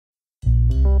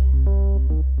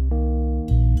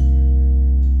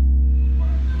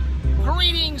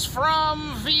Greetings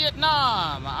from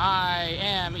Vietnam. I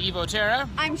am Evo Terra.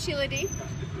 I'm Sheila D.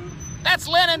 That's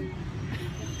Lenin.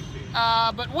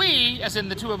 But we, as in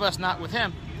the two of us, not with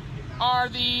him, are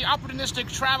the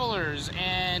opportunistic travelers.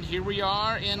 And here we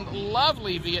are in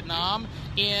lovely Vietnam,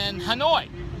 in Hanoi,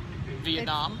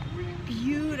 Vietnam. It's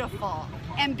beautiful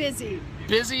and busy.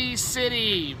 Busy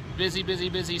city.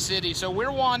 Busy city. So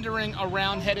we're wandering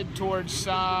around, headed towards,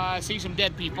 see some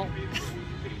dead people.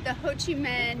 The Ho Chi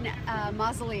Minh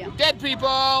Mausoleum. Dead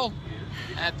people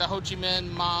at the Ho Chi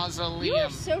Minh Mausoleum. You are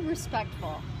so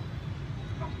respectful.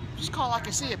 Just call it like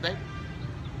I see it, babe.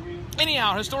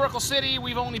 Anyhow, historical city.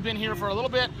 We've only been here for a little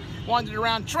bit. Wandered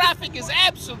around. Traffic is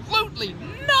absolutely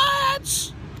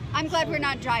nuts. I'm glad we're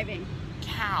not driving.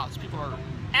 Cows. People are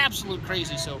absolute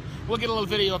crazy. So we'll get a little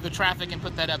video of the traffic and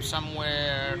put that up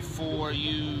somewhere for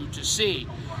you to see.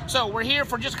 So we're here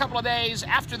for just a couple of days.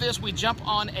 After this, we jump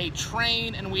on a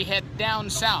train and we head down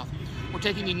south. We're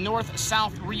taking the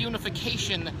North-South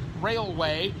Reunification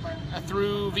Railway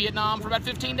through Vietnam for about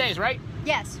 15 days, right?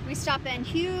 Yes, we stop in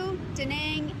Hue, Da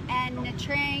Nang, and Nha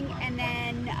Trang, and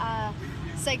then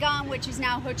Saigon, which is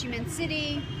now Ho Chi Minh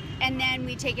City, and then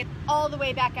we take it all the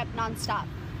way back up nonstop.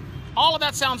 All of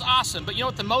that sounds awesome, but you know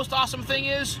what the most awesome thing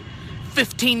is?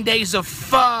 15 days of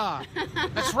pho.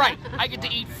 That's right, I get to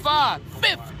eat pho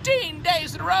 15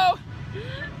 days in a row.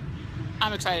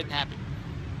 I'm excited and happy.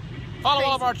 Follow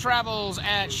all of our travels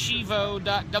at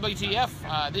shivo.wtf,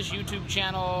 this YouTube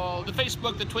channel, the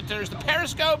Facebook, the Twitters, the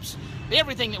Periscopes,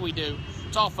 everything that we do.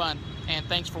 It's all fun, and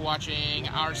thanks for watching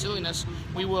our silliness.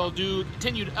 We will do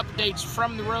continued updates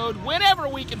from the road whenever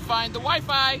we can find the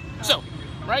Wi-Fi. So,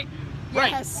 right?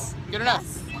 Yes. Right. Good enough.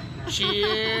 Yes.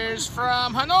 Cheers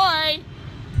from Hanoi.